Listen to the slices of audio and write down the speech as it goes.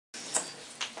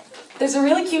There's a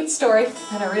really cute story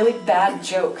and a really bad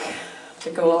joke to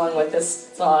go along with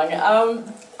this song.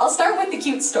 I'll start with the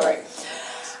cute story.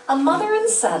 A mother and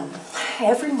son,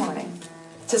 every morning,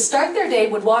 to start their day,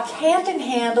 would walk hand in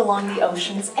hand along the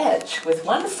ocean's edge, with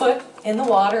one foot in the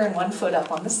water and one foot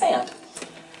up on the sand.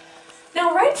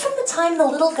 Now, right from the time the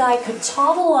little guy could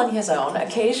toddle on his own,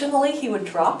 occasionally he would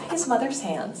drop his mother's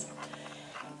hands,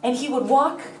 and he would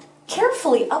walk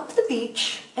carefully up the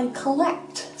beach and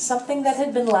collect something that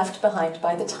had been left behind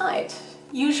by the tide.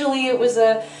 Usually it was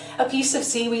a piece of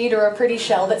seaweed or a pretty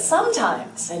shell, but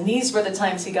sometimes, and these were the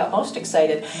times he got most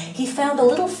excited, he found a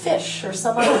little fish or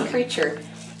some other creature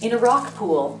in a rock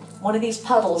pool, one of these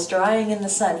puddles drying in the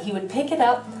sun. He would pick it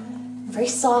up very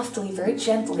softly, very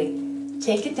gently,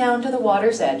 take it down to the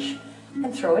water's edge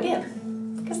and throw it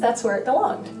in, because that's where it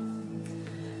belonged.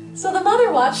 So the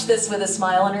mother watched this with a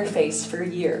smile on her face for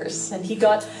years, and he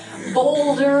got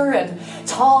bolder and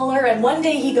taller, and one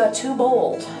day he got too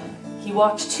bold. He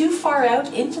walked too far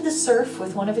out into the surf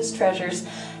with one of his treasures,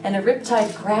 and a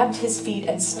riptide grabbed his feet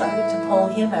and started to pull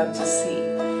him out to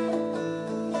sea.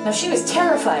 Now she was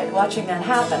terrified watching that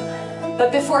happen,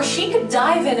 but before she could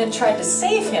dive in and try to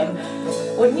save him,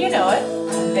 wouldn't you know it,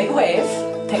 a big wave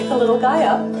picked the little guy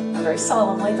up, very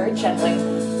solemnly, very gently,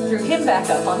 threw him back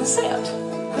up on the sand,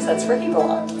 because that's where he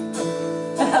belonged.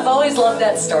 I've always loved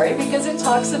that story because it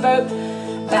talks about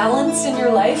balance in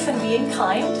your life and being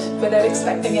kind without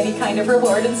expecting any kind of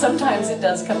reward, and sometimes it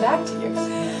does come back to you.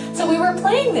 So we were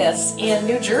playing this in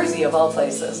New Jersey, of all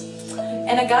places,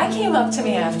 and a guy came up to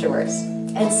me afterwards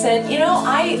and said, you know,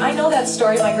 I know that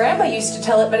story. My grandma used to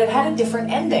tell it, but it had a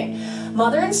different ending.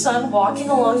 Mother and son walking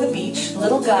along the beach,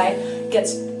 little guy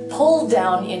gets pulled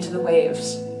down into the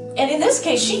waves. And in this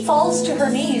case, she falls to her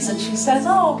knees and she says,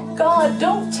 oh God,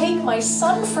 don't take my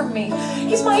son from me.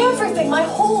 He's my everything, my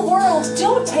whole world.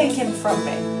 Don't take him from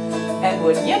me. And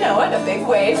wouldn't you know it, a big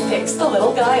wave picks the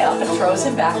little guy up and throws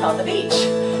him back on the beach.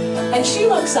 And she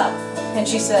looks up and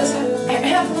she says,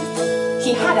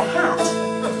 he had a hat.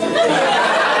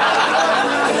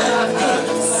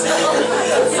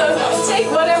 So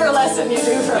take whatever lesson you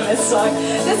do from this song.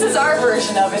 This is our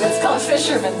version of it. It's called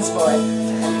Fisherman's Boy.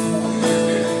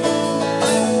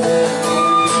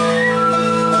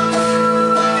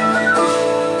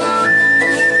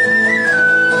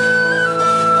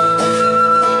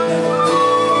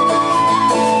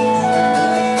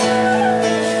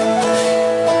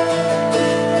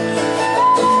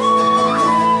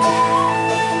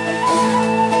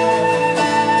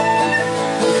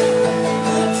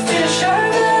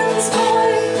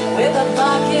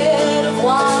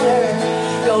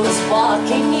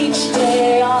 Walking each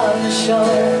day on the shore,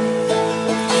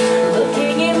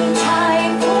 looking in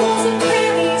tide pools and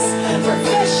crannies for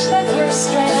fish that were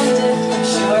stranded.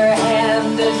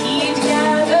 Sure-handed he'd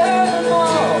gather them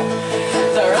all,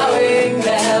 throwing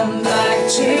them back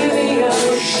to the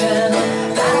ocean,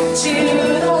 back to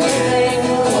the living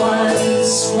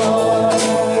once more.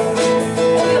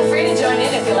 And feel free to join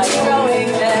in if you like.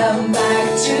 Throwing them back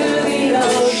to the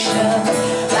ocean,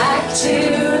 back to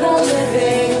the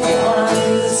living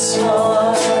once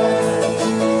more.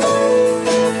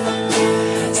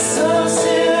 So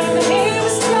soon he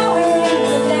was throwing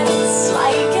the nets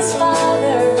like his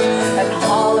father and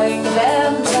hauling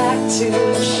them back to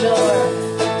the shore,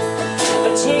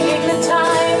 but taking the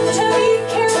time to be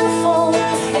careful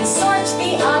and sort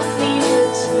the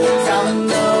odd-needed from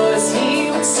those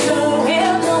he would stow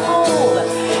in the hold,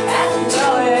 and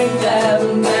throwing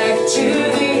them back to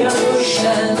the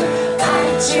ocean, back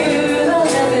to the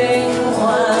living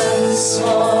once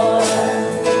more.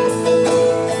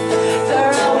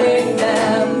 Throwing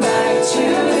them back to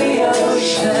the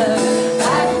ocean,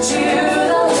 back to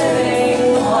the living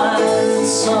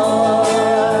once more.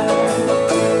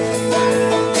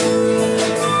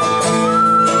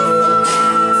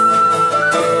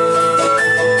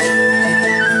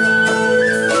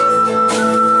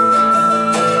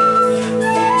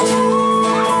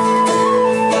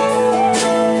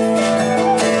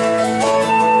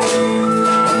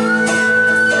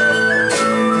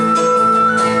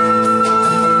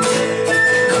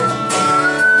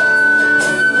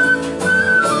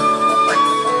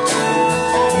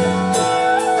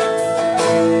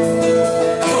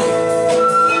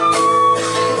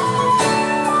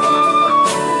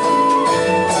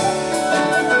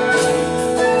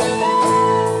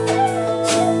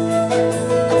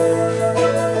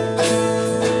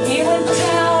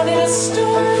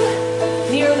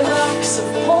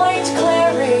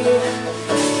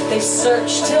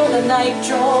 Searched till the night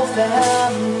drove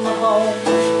them home.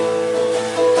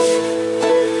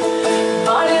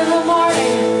 But in the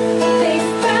morning they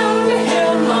found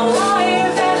him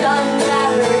alive and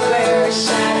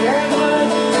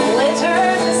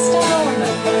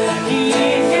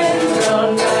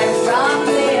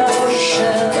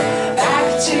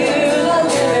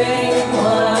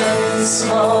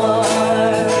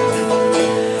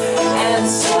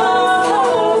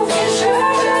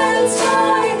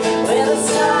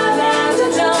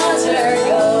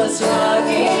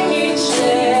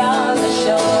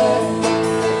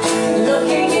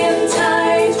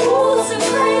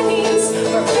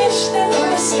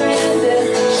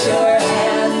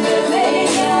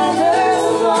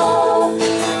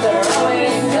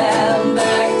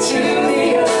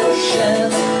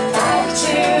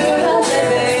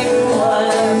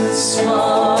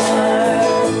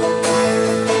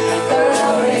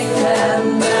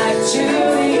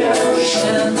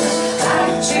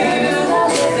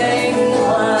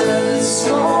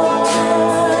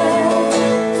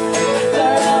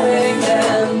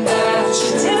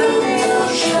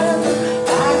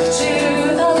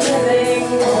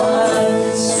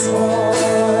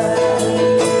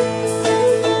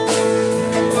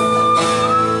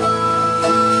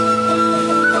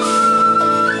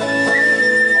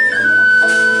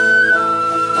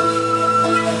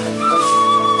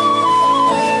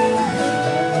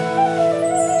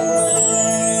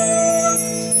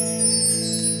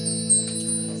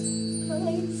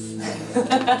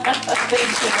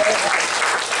Thank you very much.